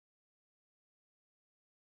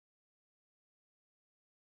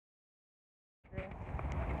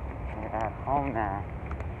Oh no.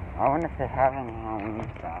 I wonder if they have any Halloween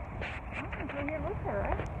stuff. Oh, it's right here, look at it,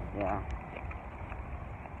 right? Yeah.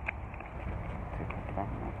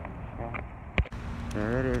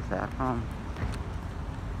 There it is at home.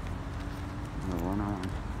 The 101.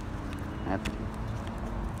 That's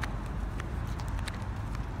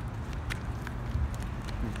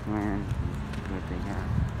this one. What they got.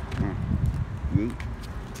 Yeah. Yeet.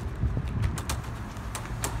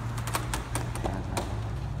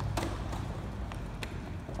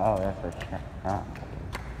 Oh, that's a shit.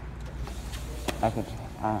 I could,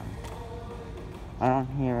 I don't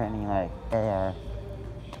hear any, like, air.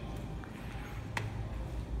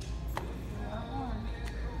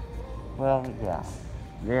 Well, yeah,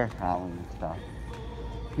 there's Halloween stuff.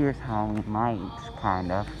 Here's Halloween lights,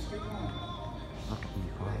 kind of. Look at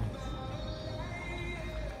these lights.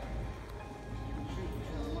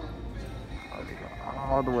 Oh, they go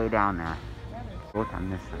all the way down there. Both on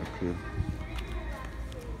this side, too.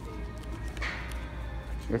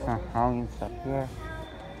 There's some Halloween stuff here.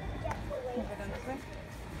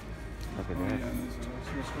 Look at this.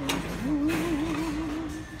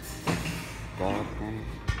 Skeleton.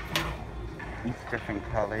 Each different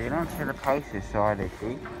color. You don't see the prices, so are they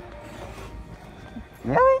cheap?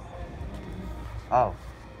 Really? Oh.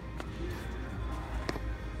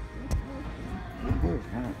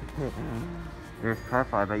 There's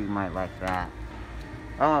purple. I bet you might like that.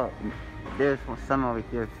 Oh, there's some over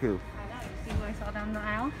here too. See who I saw down the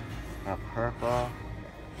aisle? A purple.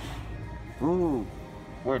 Ooh,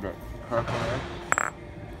 where the purple is?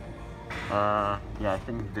 Yeah, I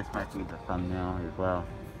think this might be the thumbnail as well.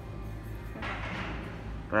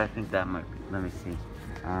 But I think that might be, let me see.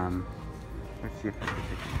 Let's see if it's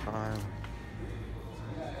 65.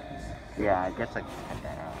 Yeah, I guess I can cut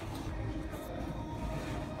that out.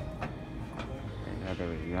 Yeah, there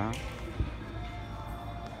we go.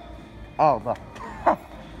 Oh, look.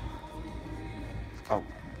 Oh,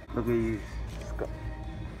 look at these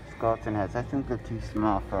skeleton heads. I think they're too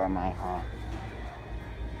small for my home.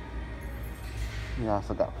 We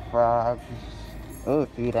also got frogs. Oh,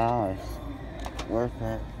 $3. Worth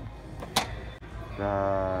it.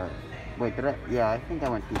 Wait, did I? Yeah, I think I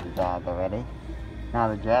went through the dog already. Now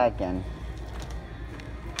the dragon.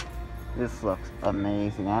 This looks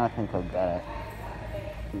amazing. I don't think I'll get it.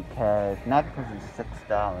 Because, not because it's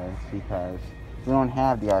 $6, because we don't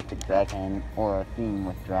have the Arctic Dragon or a theme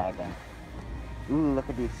with dragon. Ooh, look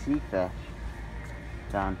at these sea fish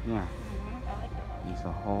down here. There's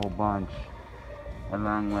a whole bunch.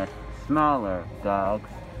 Along with smaller dogs.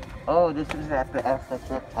 Oh, this is at the SS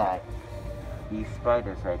Riptide. These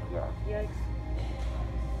spiders right here. Yikes.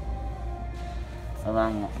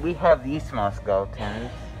 Along, we have these small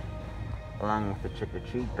skeletons. Along with the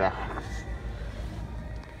trick-or-treat bags.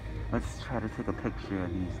 Let's try to take a picture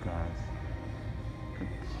of these guys.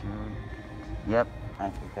 Picture. Yep, I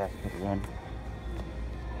think that's pretty good.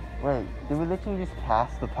 Wait, did we literally just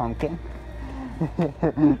pass the pumpkin?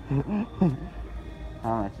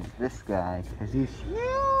 How much is this guy? Because he's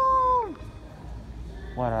huge!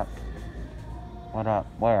 What up? What up?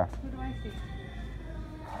 Where? Who do I see?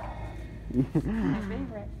 My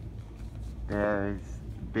favorite. There's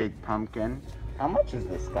Big Pumpkin. How much is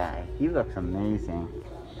this guy? He looks amazing.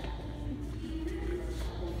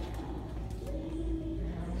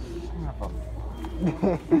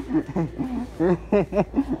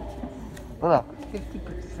 Look,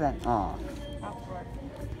 50% off.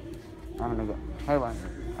 I'm gonna go. Hey, one.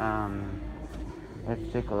 Let's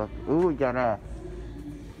take a look. Ooh, we got a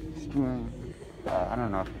string. I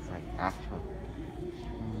don't know if it's like actual.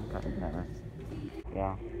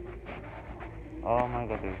 Yeah. Oh my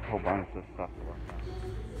god, there's a whole bunch of stuff.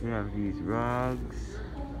 We have these rugs.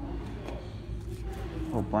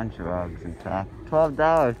 A whole bunch of rugs, in fact.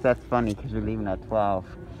 $12. That's funny because we're leaving at 12.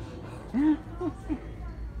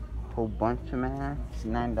 Whole bunch of mats.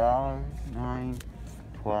 $9. 9,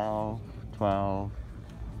 12, 12.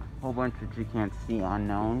 Whole bunch that you can't see,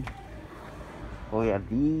 unknown. Oh yeah,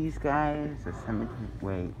 these guys. The cemetery.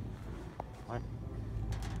 Wait. What?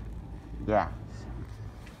 Yeah.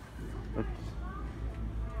 Oops.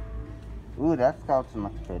 Ooh, that skeleton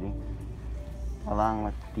looks pretty. Along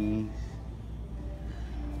with these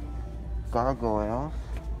gargoyles.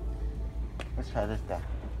 Let's try this guy.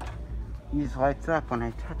 These lights up when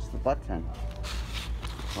I touch the button.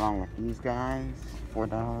 Along with these guys,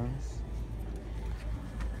 $4.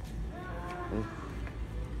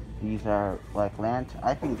 These are like lanterns.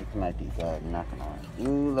 I think this might be good, I'm not gonna lie.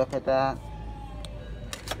 Ooh, look at that.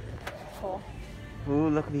 Cool. Ooh,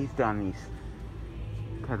 look at these dummies.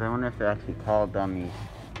 Because I wonder if they're actually called dummies.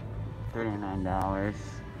 $39.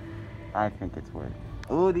 I think it's worth it.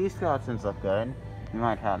 Ooh, these skeletons look good. You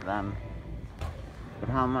might have them. But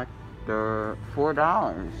how much? They're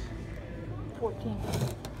 $4. 14.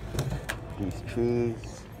 These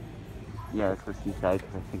trees. Yeah, let's go see side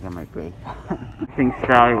because I think I might break. I think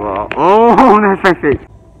Sally will. Oh, that's my face.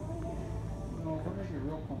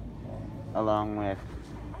 Along with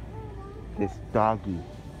this doggy.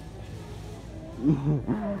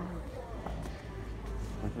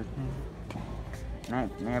 What's his name?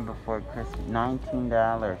 Nightmare Before Christmas.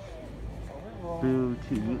 $19. Boo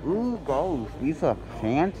to you. Ooh, ghosts. These look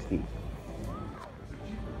fancy.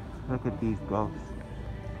 Look at these ghosts.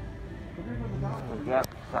 Yep,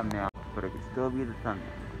 thumbnail. But it could still be the thumbnail.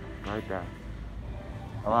 Right there.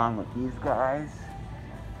 Along with these guys.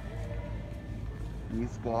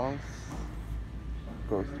 These guys.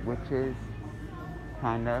 Ghost witches.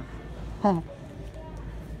 Kind of.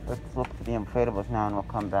 Let's look at the inflatables now and we'll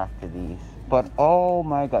come back to these. But oh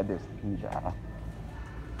my god, there's a huge aisle.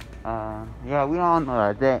 Yeah, we all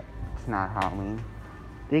know that it's not Halloween.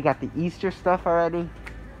 They got the Easter stuff already.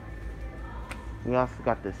 We also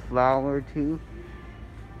got this flower too.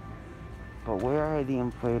 But where are the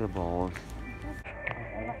inflatables?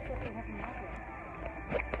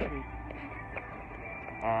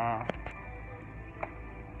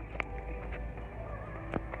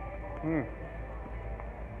 Here.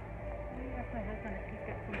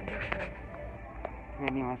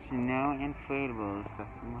 Pretty much no inflatables.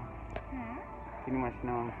 Pretty much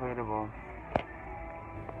no inflatables.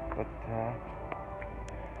 But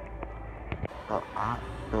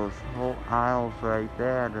those whole aisles right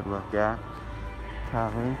there to look at.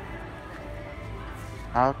 Probably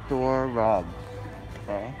outdoor rugs.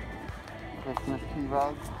 Okay. Christmas tree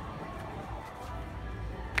rugs.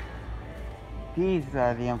 These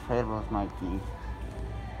are the inflatables might be.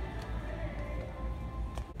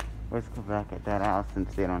 Let's go back at that aisle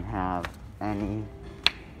since they don't have any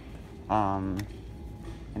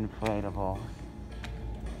inflatables.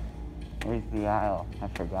 Where's the aisle? I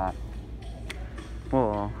forgot.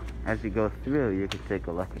 Well, as you go through, you can take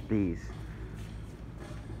a look at these.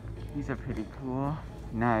 These are pretty cool.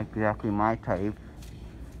 Not exactly my type.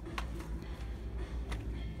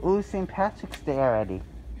 Ooh, St. Patrick's Day already.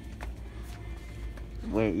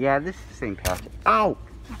 Wait, yeah, this is St. Patrick. Ow!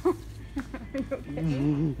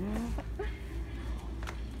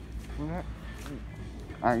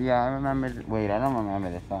 Yeah, I remember. Wait, I don't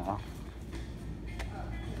remember this aisle.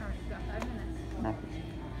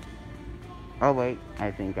 Oh wait,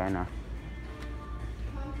 I think I know.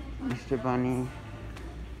 Mr. Bunny.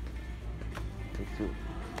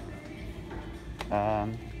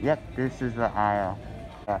 Yep, this is the aisle.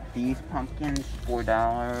 Got these pumpkins,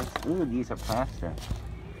 $4. Ooh, these are plastic.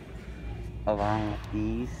 Along with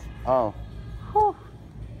these. Oh. Whew.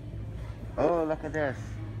 Oh, look at this.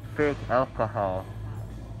 Fake alcohol.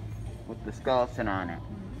 With the skeleton on it.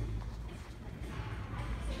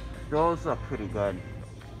 Those look pretty good.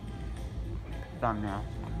 Thumbnail.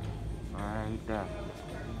 Right there.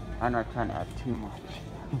 I'm not trying to add too much.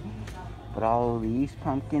 But all these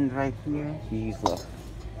pumpkins right here, these look.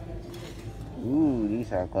 Ooh,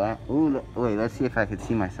 these are glass. Ooh, look. Wait, let's see if I can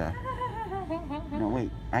see myself. No,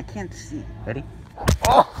 wait, I can't see. Ready?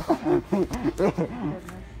 Oh!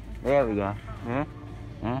 There we go.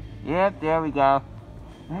 Yep, there we go.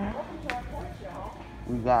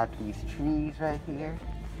 We got these trees right here.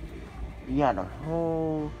 We got a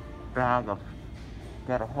whole bag of,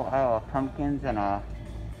 got a whole aisle of pumpkins and a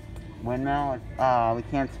windmill. We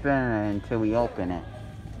can't spin it until we open it.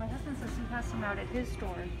 My husband says he has some out at his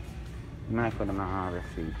store. You might put them on our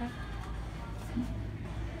receipt. Okay.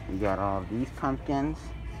 We got all these pumpkins,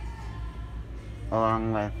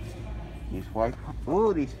 along with these white,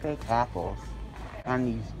 ooh, these fake apples, and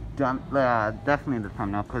these definitely the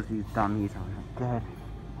thumbnail because these dummies are good.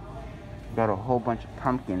 Got a whole bunch of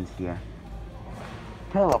pumpkins here.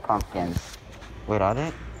 Pillow pumpkins. Wait, are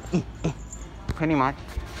they? Pretty much.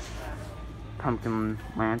 Pumpkin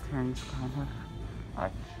lanterns, kind of. A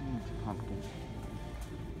huge pumpkin.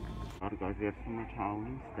 Alright guys, we have so much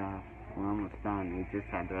Halloween stuff. We're almost done. We just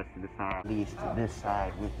had the rest of the side. At least this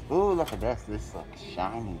side. Ooh, look at this. This looks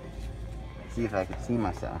shiny. Let's see if I can see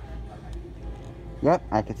myself. Yep,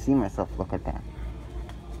 I can see myself. Look at that.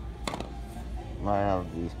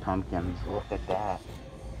 Love these pumpkins. Look at that.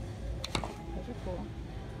 Those are cool.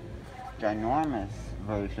 Ginormous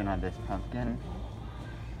version of this pumpkin.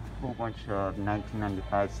 Whole bunch of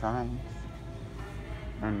 1995 signs.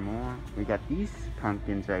 And more. We got these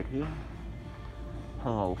pumpkins right here.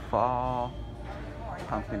 Hello Fall,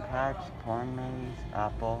 Pumpkin Patch, Corn Maze,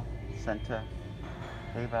 Apple, Santa,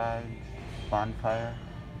 Hay Rides, Bonfire.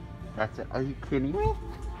 That's it. Are you kidding me?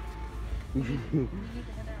 You need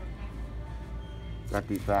to head out. Got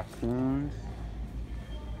these raccoons.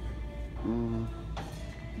 Ooh,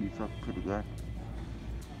 these look pretty good.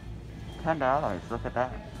 $10, look at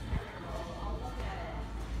that.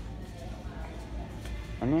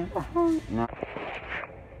 And then, no.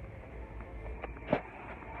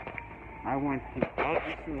 I went to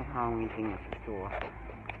every single Halloween thing at the store.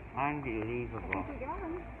 Unbelievable. I think we got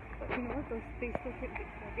them. But you know what? They still keep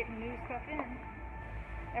getting new stuff in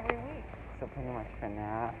every week. So pretty much for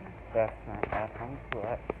now, that's my bathroom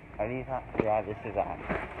tour. Are these on? Yeah, this is on.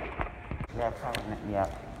 Yeah, probably, yeah.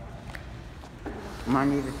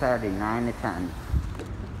 Monday to Saturday, 9 to 10.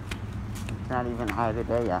 It's not even either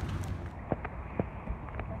day yet.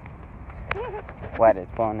 What is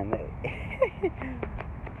born in the...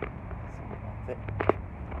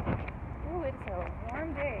 Ooh, it's a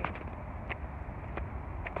warm day.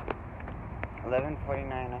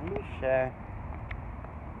 11:49. Are you sure?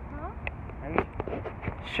 Huh? Are you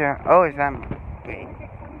sure? Oh, is that... Wait.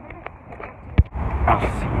 I'll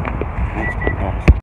see you next time, guys.